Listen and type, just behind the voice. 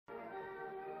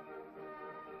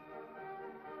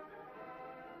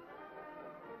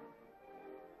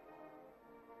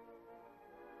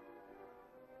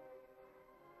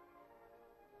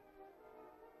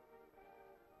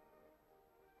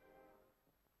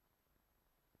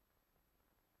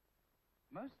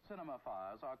Most cinema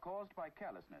fires are caused by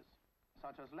carelessness,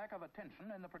 such as lack of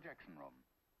attention in the projection room.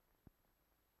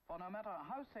 For no matter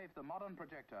how safe the modern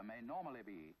projector may normally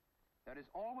be, there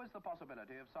is always the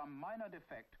possibility of some minor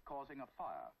defect causing a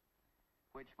fire,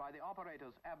 which by the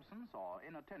operator's absence or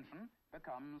inattention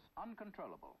becomes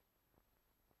uncontrollable.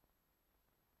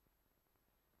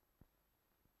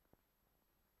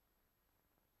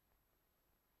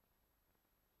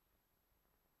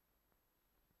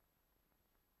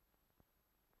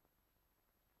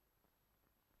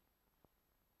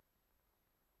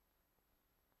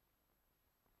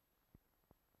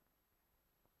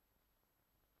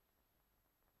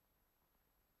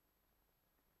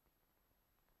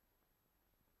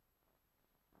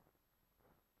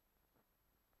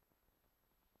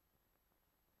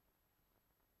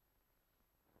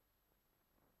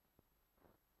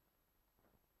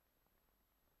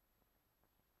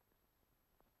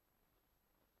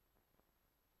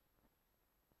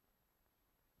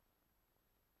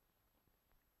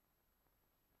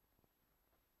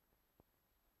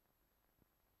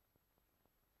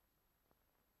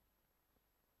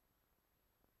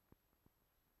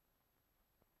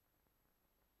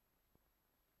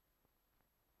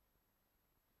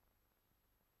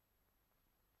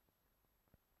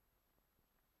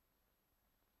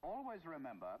 Always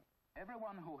remember,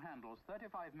 everyone who handles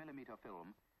 35mm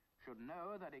film should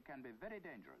know that it can be very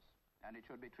dangerous, and it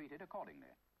should be treated accordingly.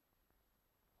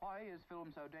 Why is film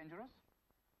so dangerous?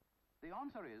 The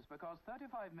answer is because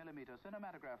 35mm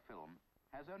cinematograph film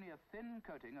has only a thin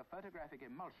coating of photographic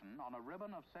emulsion on a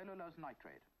ribbon of cellulose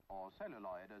nitrate, or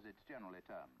celluloid as it's generally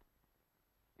termed.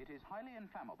 It is highly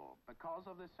inflammable because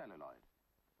of this celluloid.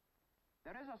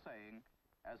 There is a saying,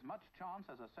 as much chance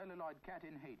as a celluloid cat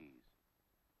in Hades.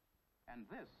 And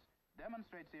this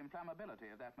demonstrates the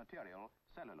inflammability of that material,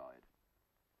 celluloid.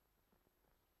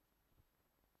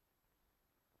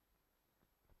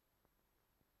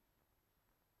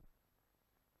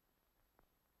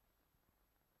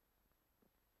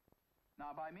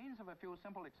 Now, by means of a few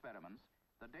simple experiments,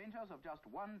 the dangers of just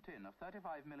one tin of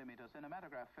 35mm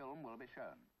cinematograph film will be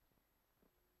shown.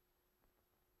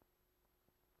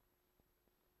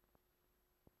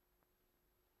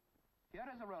 Here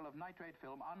is a roll of nitrate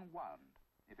film unwound.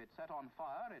 If it's set on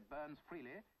fire, it burns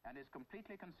freely and is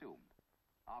completely consumed.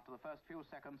 After the first few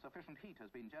seconds, sufficient heat has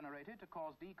been generated to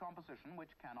cause decomposition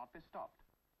which cannot be stopped.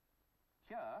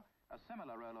 Here, a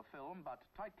similar roll of film, but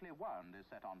tightly wound, is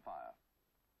set on fire.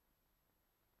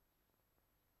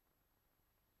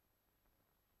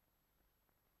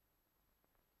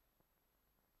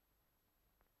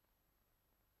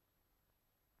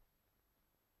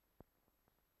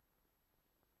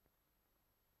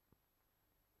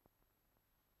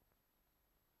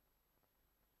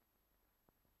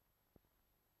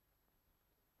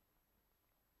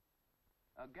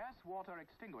 A gas water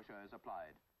extinguisher is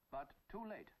applied, but too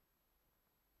late.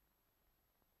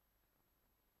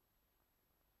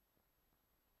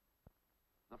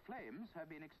 The flames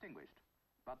have been extinguished,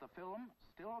 but the film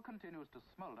still continues to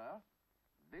smolder,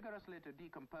 vigorously to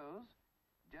decompose,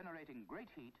 generating great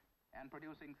heat and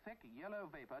producing thick yellow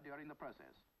vapor during the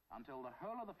process, until the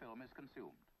whole of the film is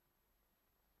consumed.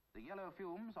 The yellow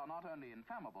fumes are not only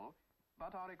inflammable,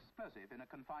 but are explosive in a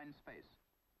confined space.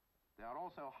 They are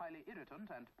also highly irritant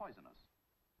and poisonous.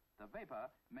 The vapor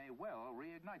may well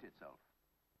reignite itself.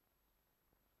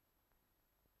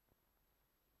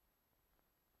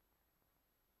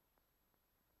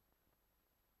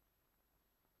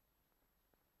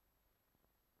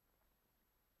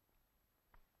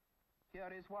 Here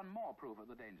is one more proof of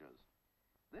the dangers.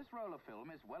 This roll of film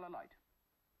is well alight.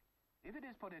 If it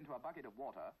is put into a bucket of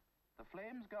water, the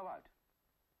flames go out,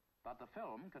 but the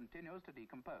film continues to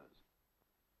decompose.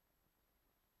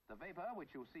 The vapor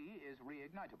which you see is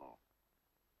reignitable.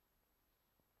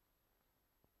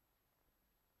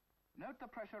 Note the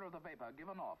pressure of the vapor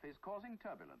given off is causing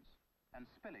turbulence and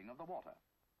spilling of the water.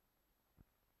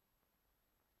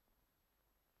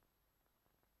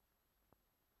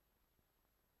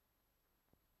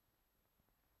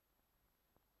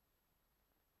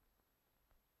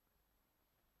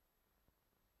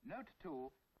 Note,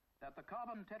 too, that the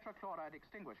carbon tetrachloride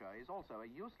extinguisher is also a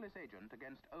useless agent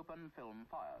against open film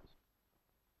fires.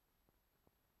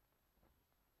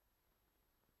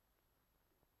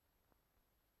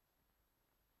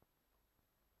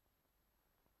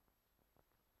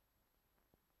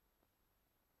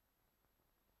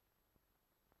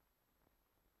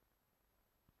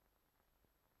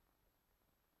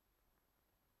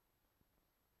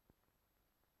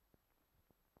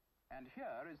 And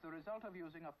here is the result of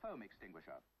using a foam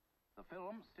extinguisher. The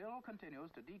film still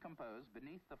continues to decompose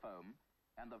beneath the foam,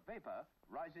 and the vapor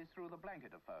rises through the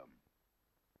blanket of foam.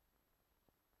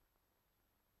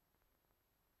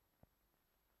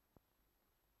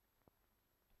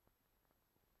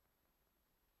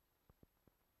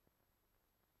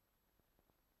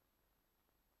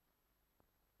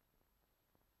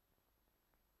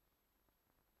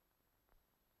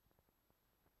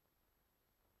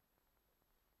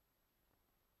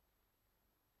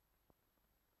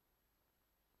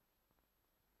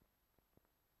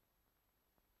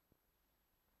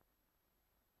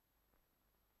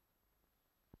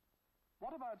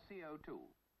 What about CO2?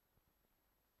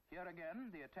 Here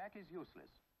again, the attack is useless.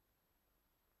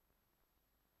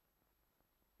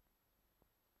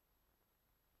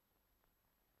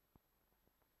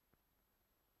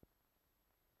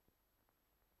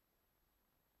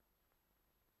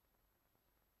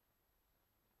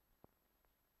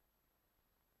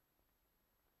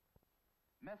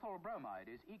 Methyl bromide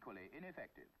is equally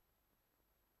ineffective.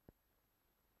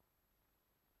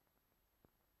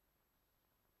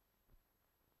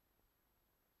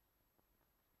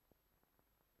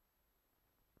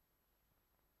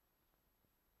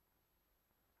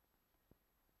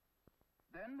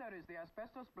 Then there is the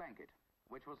asbestos blanket,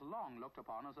 which was long looked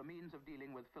upon as a means of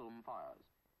dealing with film fires.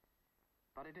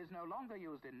 But it is no longer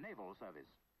used in naval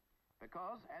service,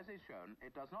 because, as is shown,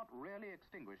 it does not really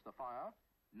extinguish the fire,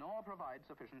 nor provide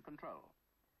sufficient control.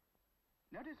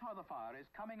 Notice how the fire is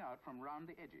coming out from round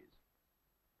the edges.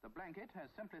 The blanket has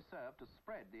simply served to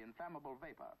spread the inflammable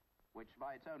vapor, which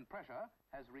by its own pressure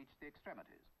has reached the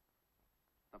extremities.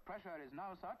 The pressure is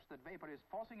now such that vapor is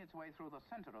forcing its way through the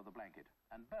center of the blanket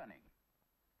and burning.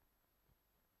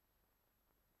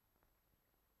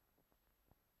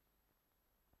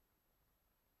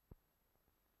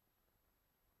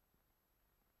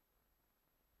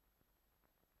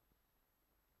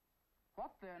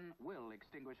 What then will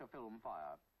extinguish a film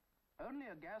fire? Only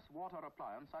a gas-water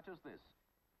appliance such as this,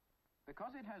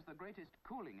 because it has the greatest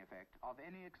cooling effect of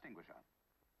any extinguisher.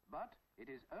 But it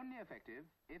is only effective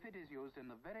if it is used in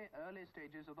the very early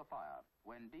stages of the fire,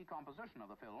 when decomposition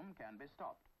of the film can be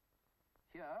stopped.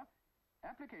 Here,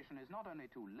 application is not only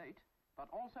too late, but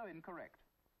also incorrect.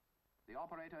 The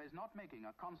operator is not making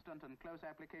a constant and close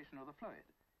application of the fluid,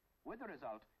 with the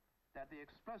result that the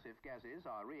explosive gases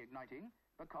are reigniting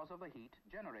because of the heat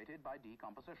generated by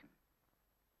decomposition.